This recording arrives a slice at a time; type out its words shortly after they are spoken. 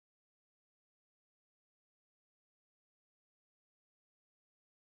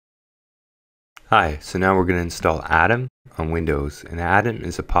Hi, so now we're going to install Atom on Windows, and Atom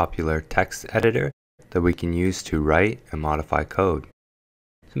is a popular text editor that we can use to write and modify code.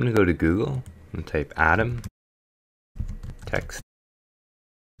 So I'm going to go to Google and type Atom text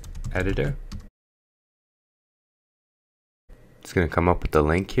editor. It's going to come up with the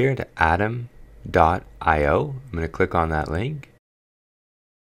link here to atom.io. I'm going to click on that link.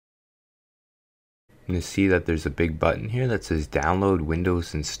 I'm going to see that there's a big button here that says Download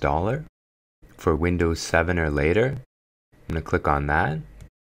Windows Installer for Windows 7 or later. I'm going to click on that.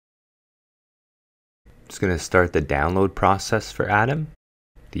 It's going to start the download process for Atom,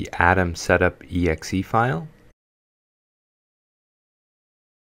 the Atom setup exe file.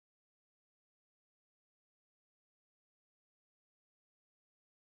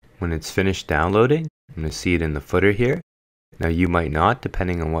 When it's finished downloading, I'm going to see it in the footer here. Now you might not,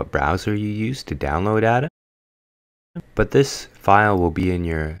 depending on what browser you use to download Atom, but this file will be in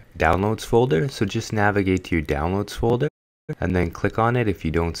your downloads folder, so just navigate to your downloads folder and then click on it if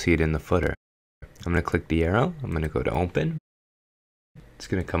you don't see it in the footer. I'm going to click the arrow, I'm going to go to open. It's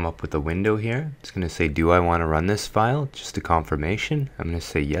going to come up with a window here. It's going to say, do I want to run this file? Just a confirmation. I'm going to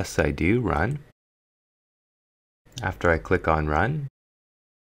say, yes I do, run. After I click on run,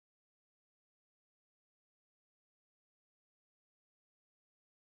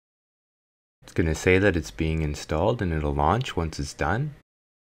 it's going to say that it's being installed and it'll launch once it's done.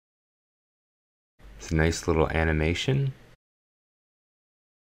 It's a nice little animation.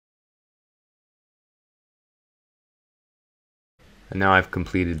 And now I've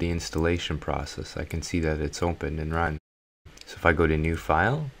completed the installation process. I can see that it's opened and run. So if I go to new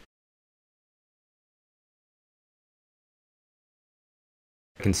file,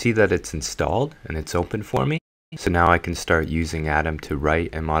 I can see that it's installed and it's open for me. So now I can start using Atom to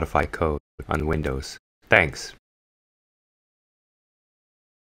write and modify code on Windows. Thanks.